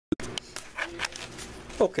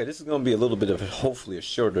Okay, this is gonna be a little bit of hopefully a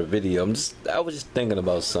shorter video. I was just thinking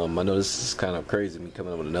about something. I know this is kind of crazy, me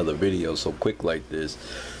coming up with another video so quick like this,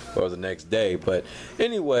 or the next day. But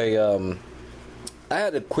anyway, I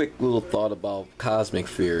had a quick little thought about Cosmic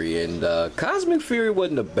Fury, and Cosmic Fury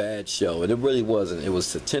wasn't a bad show, and it really wasn't. It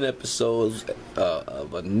was 10 episodes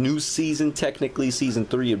of a new season, technically season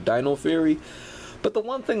 3 of Dino Fury. But the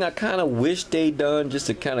one thing I kind of wish they'd done just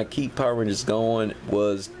to kind of keep Power Rangers going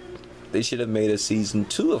was they should have made a season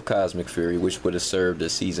 2 of Cosmic Fury, which would have served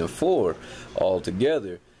as season 4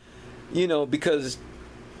 altogether. You know, because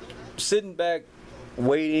sitting back,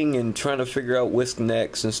 waiting and trying to figure out what's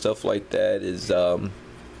next and stuff like that is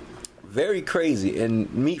very crazy.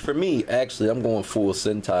 And for me, actually, I'm going full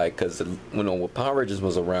Sentai because when Power Rangers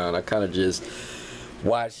was around, I kind of just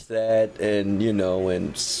watched that, and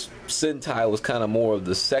and Sentai was kind of more of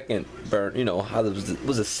the second burn, how it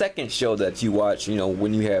was a second show that you watch,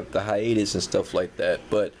 when you have the hiatus and stuff like that.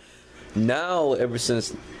 But now, ever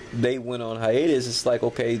since they went on hiatus, it's like,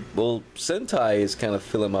 okay, well, Sentai is kind of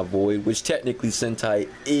filling my void, which technically Sentai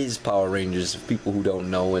is Power Rangers. For people who don't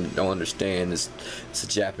know and don't understand, it's a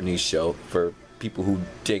Japanese show for people who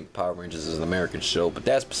think Power Rangers is an American show, but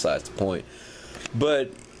that's besides the point.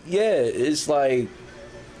 But yeah, it's like,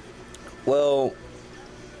 well,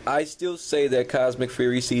 I still say that Cosmic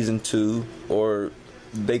Fury Season 2, or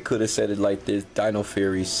they could have said it like this, Dino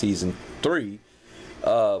Fury Season 3,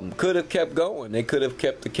 could have kept going. They could have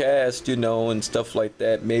kept the cast, and stuff like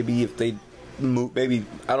that. Maybe if they move, maybe,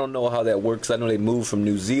 I don't know how that works. I know they moved from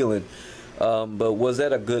New Zealand, but was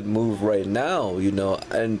that a good move right now,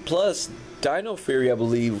 And plus, Dino Fury, I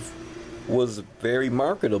believe, was very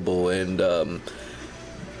marketable, and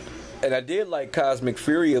I did like Cosmic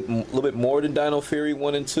Fury a little bit more than Dino Fury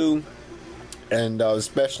 1 and 2. And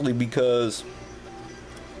especially because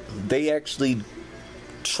they actually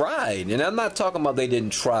tried. And I'm not talking about they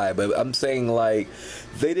didn't try, but I'm saying like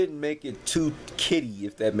they didn't make it too kiddie,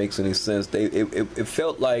 if that makes any sense. It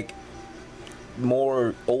felt like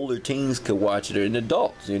more older teens could watch it, and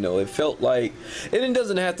adults, it felt like, and it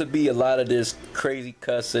doesn't have to be a lot of this crazy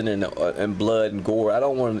cussing and blood and gore. I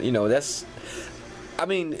don't want that's, I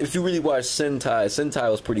mean, if you really watch Sentai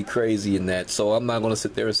was pretty crazy in that, so I'm not going to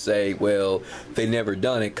sit there and say, well, they never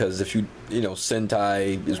done it, because if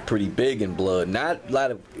Sentai is pretty big in blood. Not a lot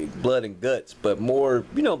of blood and guts, but more,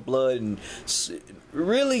 blood, and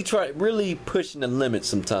really pushing the limit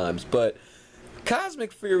sometimes. But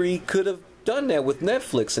Cosmic Fury could have done that with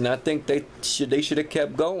Netflix, and I think they should have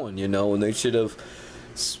kept going, and they should have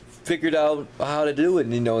figured out how to do it,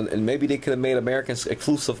 and maybe they could have made American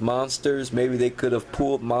exclusive monsters. Maybe they could have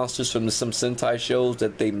pulled monsters from some Sentai shows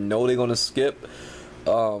that they know they're gonna skip.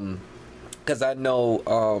 Because I know,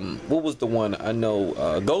 what was the one? I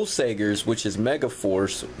know Ghost Sagers, which is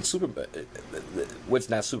Megaforce, which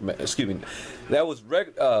not Super, excuse me, that was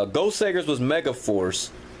Ghost Sagers was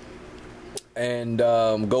Megaforce, and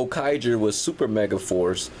Gokaiger was Super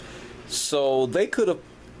Megaforce. So they could have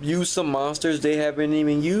use some monsters they haven't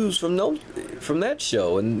even used from that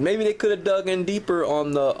show, and maybe they could have dug in deeper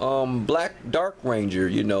on the Black Dark Ranger,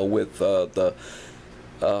 with what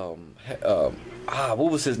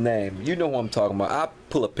was his name? You know who I'm talking about. I'll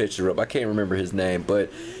pull a picture up. I can't remember his name,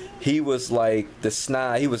 but he was like the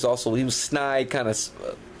Snide. He was Snide, kind of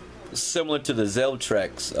similar to the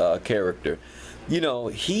Zeltrax character.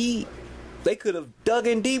 They could have dug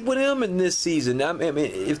in deep with him in this season. I mean,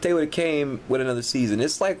 if they would have came with another season,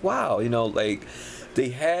 it's like, wow, like they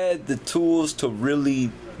had the tools to really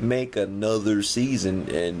make another season,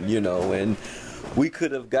 and and we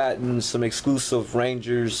could have gotten some exclusive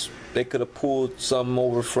Rangers. They could have pulled some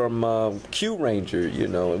over from Q Ranger,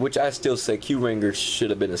 which I still say Q Ranger should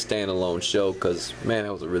have been a standalone show, because man,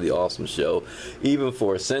 that was a really awesome show, even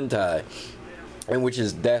for a Sentai, and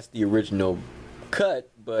that's the original cut.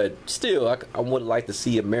 But still, I would like to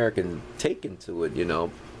see American take into it,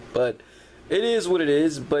 But it is what it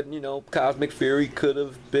is. But, Cosmic Fury could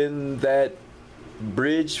have been that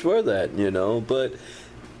bridge for that, But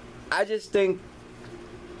I just think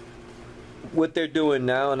what they're doing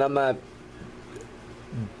now, and I'm not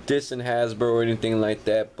dissing Hasbro or anything like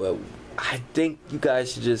that, but I think you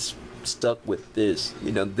guys should just stuck with this.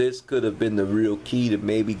 This could have been the real key to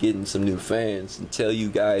maybe getting some new fans until you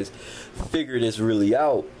guys figure this really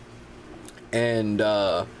out. And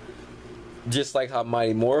just like how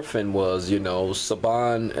Mighty Morphin was,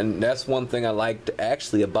 Saban, and that's one thing I liked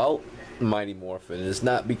actually about Mighty Morphin. It's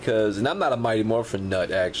not because, and I'm not a Mighty Morphin nut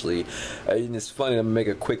actually, and it's funny to make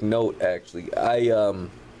a quick note actually.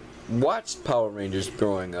 watched Power Rangers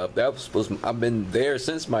growing up. I've been there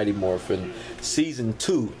since Mighty Morphin season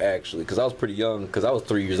 2 actually, because I was pretty young, because I was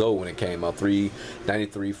 3 years old when it came out,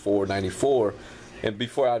 93, 4, 94, and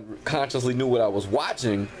before I consciously knew what I was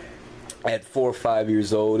watching. At 4 or 5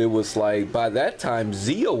 years old, it was like by that time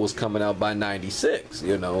Zeo was coming out by 96,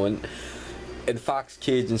 you know, and Fox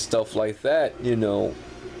Kids and stuff like that, you know,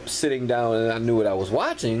 sitting down and I knew what I was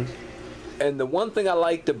watching. And the one thing I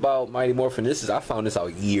liked about Mighty Morphin, I found this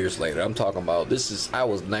out years later. I'm talking about I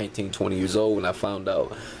was 19, 20 years old when I found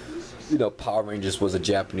out, you know, Power Rangers was a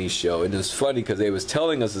Japanese show. And it's funny because they was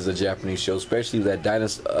telling us it's a Japanese show, especially that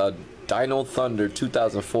Dino Thunder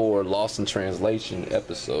 2004 Lost in Translation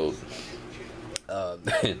episode.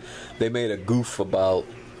 They made a goof about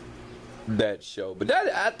that show, but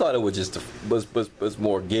I thought it was just was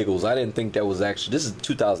more giggles. I didn't think that was actually. This is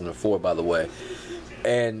 2004, by the way,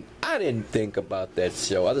 and I didn't think about that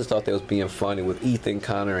show. I just thought they was being funny with Ethan,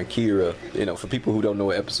 Connor, and Kira. You know, for people who don't know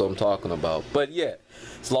what episode I'm talking about. But yeah,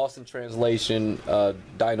 it's Lost in Translation,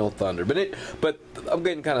 Dino Thunder. But I'm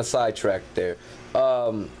getting kind of sidetracked there.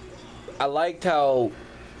 I liked how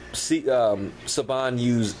Saban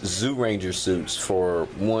used Zyuranger suits for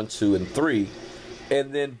 1, 2, and 3,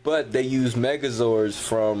 and then but they used Megazords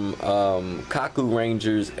from Kaku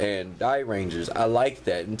Rangers and Dai Rangers. I liked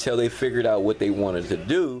that until they figured out what they wanted to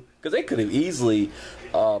do, because they could have easily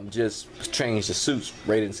just changed the suits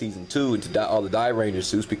right in season 2 into all the Dai Ranger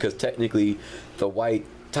suits, because technically the White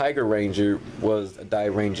Tiger Ranger was a Dai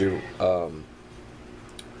Ranger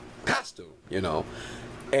costume, you know.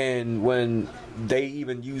 And when they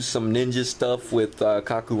even used some ninja stuff with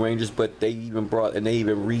Kaku Rangers, but they even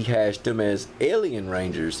rehashed them as Alien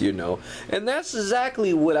Rangers, you know. And that's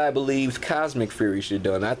exactly what I believe Cosmic Fury should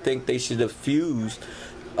have done. I think they should have fused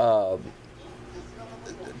Dino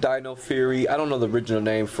Fury. I don't know the original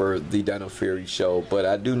name for the Dino Fury show, but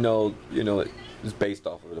I do know, you know, it's based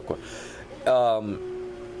off of it, of course.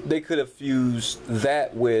 They could have fused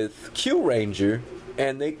that with Q Ranger,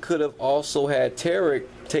 and they could have also had Tarek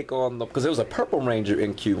take on because there was a Purple Ranger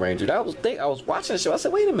in Q Ranger. I was watching the show. I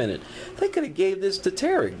said, wait a minute, they could have gave this to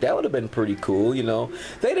Tarek. That would have been pretty cool, you know.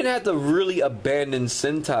 They didn't have to really abandon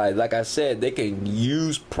Sentai. Like I said, they can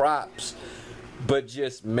use props, but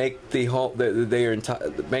just make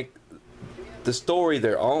make the story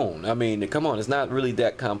their own. I mean, come on, it's not really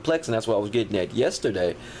that complex, and that's what I was getting at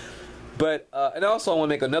yesterday. But and also I want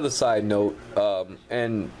to make another side note,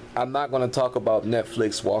 and I'm not going to talk about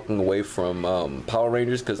Netflix walking away from Power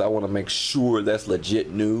Rangers, because I want to make sure that's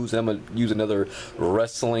legit news. I'm going to use another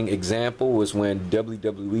wrestling example. Was when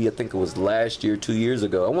WWE, I think it was last year, 2 years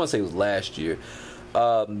ago, I want to say it was last year,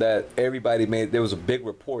 that everybody there was a big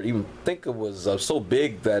report, even think it was so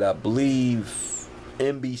big that I believe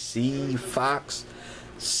NBC, Fox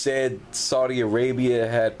said Saudi Arabia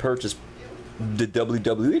had purchased the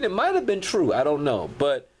WWE, and it might have been true, I don't know,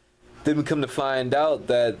 but then we come to find out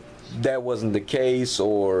that that wasn't the case,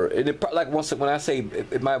 or when I say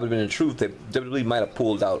it might have been the truth, that WWE might have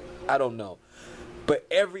pulled out, I don't know, but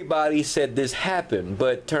everybody said this happened,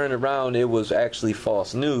 but turned around, it was actually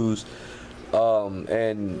false news,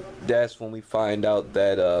 and that's when we find out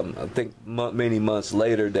that I think many months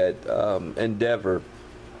later that Endeavor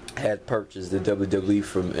had purchased the WWE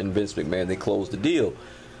from Vince McMahon. They closed the deal.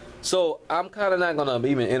 So I'm kind of not going to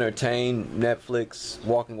even entertain Netflix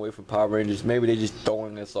walking away from Power Rangers. Maybe they're just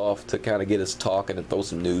throwing us off to kind of get us talking and throw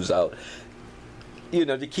some news out, you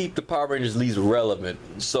know, to keep the Power Rangers at least relevant.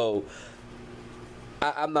 So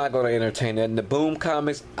I'm not going to entertain that. And the Boom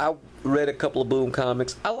comics, I read a couple of Boom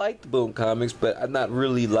comics. I like the Boom comics, but I'm not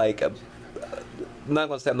really I'm not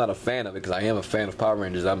going to say I'm not a fan of it, because I am a fan of Power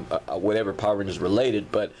Rangers. I'm whatever Power Rangers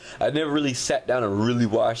related, but I never really sat down and really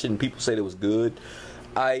watched it, and people said it was good.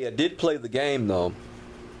 I did play the game, though,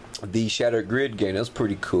 the Shattered Grid game. That was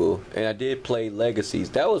pretty cool. And I did play Legacies.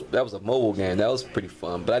 That was a mobile game. That was pretty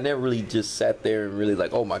fun. But I never really just sat there and really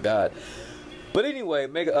like, oh my god. But anyway,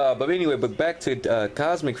 but back to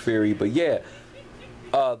Cosmic Fury. But yeah,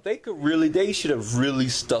 they should have really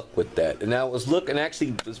stuck with that. And I was looking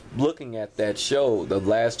at that show, the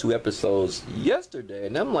last 2 episodes yesterday,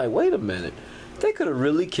 and I'm like, wait a minute. They could have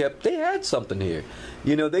really they had something here.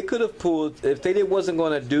 You know, they could have pulled, if they was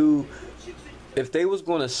going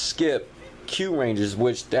to skip Q Rangers,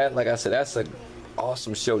 which like I said, that's an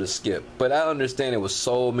awesome show to skip. But I understand it was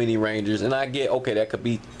so many Rangers, and I get, okay, that could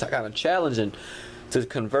be kind of challenging to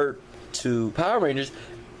convert to Power Rangers.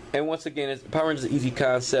 And once again, Power Rangers is an easy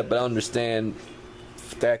concept, but I understand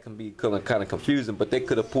that can be kind of confusing. But they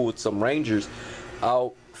could have pulled some Rangers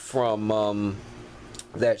out from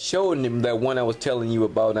that showed him that one I was telling you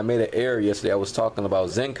about. And I made an error yesterday. I was talking about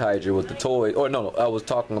Zenkaiger with the toy, or no, I was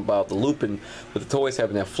talking about the Lupin with the toys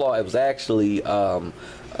having that flaw. It was actually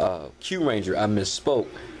Q Ranger. I misspoke.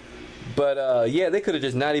 But yeah, they could have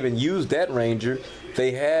just not even used that Ranger.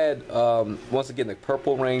 They had once again the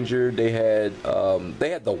purple Ranger. They had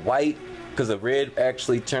the white, because the red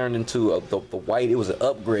actually turned into the white. It was an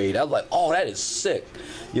upgrade. I was like, oh, that is sick,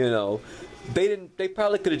 you know. They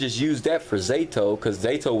probably could have just used that for Zato, because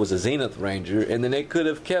Zato was a Zenith Ranger, and then they could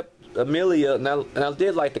have kept Amelia. And I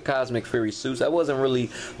did like the Cosmic Fury suits. I wasn't really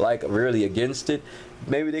really against it.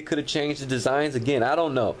 Maybe they could have changed the designs again. I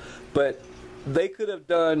don't know, but they could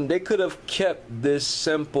have kept this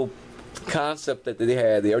simple concept that they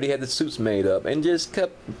had. They already had the suits made up, and just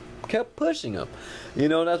kept pushing them. You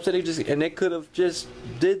know what I'm saying? They could have just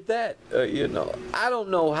did that. You know, I don't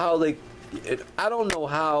know how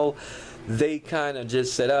they kind of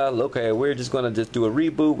just said, oh, okay, we're just going to just do a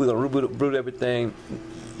reboot. We're going to reboot everything.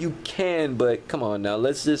 You can, but come on now.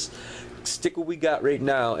 Let's just stick what we got right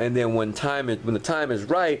now. And then when the time is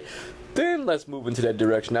right, then let's move into that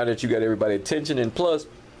direction. Now that you got everybody's attention. And plus,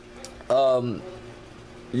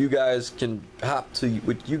 you guys can hop to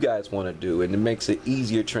what you guys want to do. And it makes it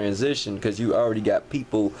easier transition, because you already got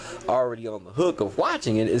people already on the hook of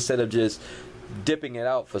watching it, instead of just dipping it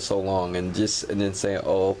out for so long and then saying,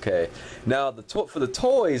 oh, okay. Now for the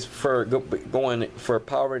toys for going for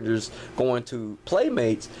Power Rangers going to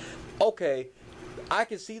Playmates, okay, I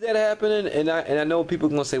can see that happening, and I know people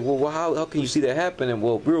are gonna say, well, how can you see that happening?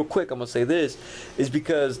 Well, real quick, I'm gonna say this is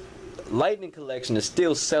because Lightning Collection is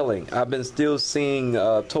still selling. I've been still seeing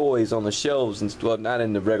toys on the shelves, and well, not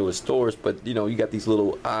in the regular stores, but you know, you got these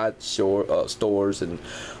little odd stores, and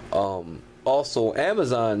also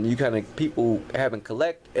Amazon. You kind of people haven't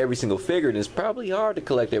collect every single figure, and it's probably hard to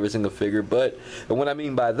collect every single figure. But and what I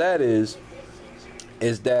mean by that is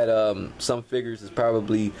that some figures is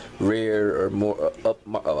probably rare or more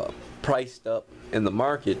priced up in the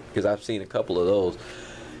market, because I've seen a couple of those.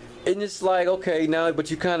 And it's like, okay, now,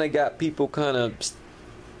 but you kind of got people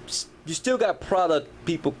you still got product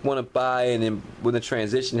people want to buy, and then when the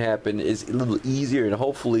transition happens, it's a little easier, and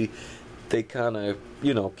hopefully they kind of,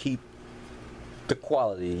 you know, keep the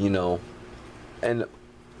quality, you know. And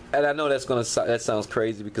I know that sounds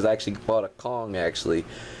crazy, because I actually bought a Kong, actually,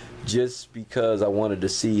 just because I wanted to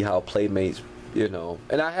see how Playmates, you know.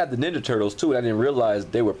 And I had the Ninja Turtles too, and I didn't realize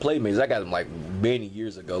they were Playmates. I got them like many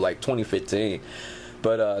years ago, like 2015.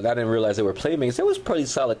 But I didn't realize they were Playmates. It was pretty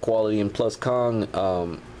solid quality, and plus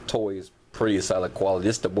Kong toys pretty solid quality.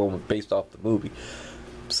 It's the one based off the movie.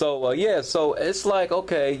 So yeah, so it's like,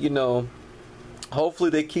 okay, you know, hopefully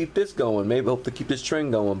they keep this going. Maybe hope to keep this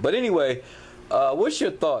trend going. But anyway, what's your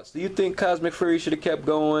thoughts? Do you think Cosmic Fury should have kept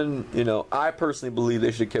going? You know, I personally believe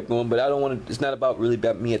they should have kept going, but I don't want to. It's not about me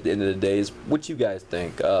at the end of the day. It's what you guys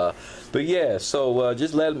think. But yeah, so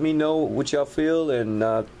just let me know what y'all feel,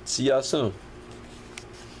 and see y'all soon.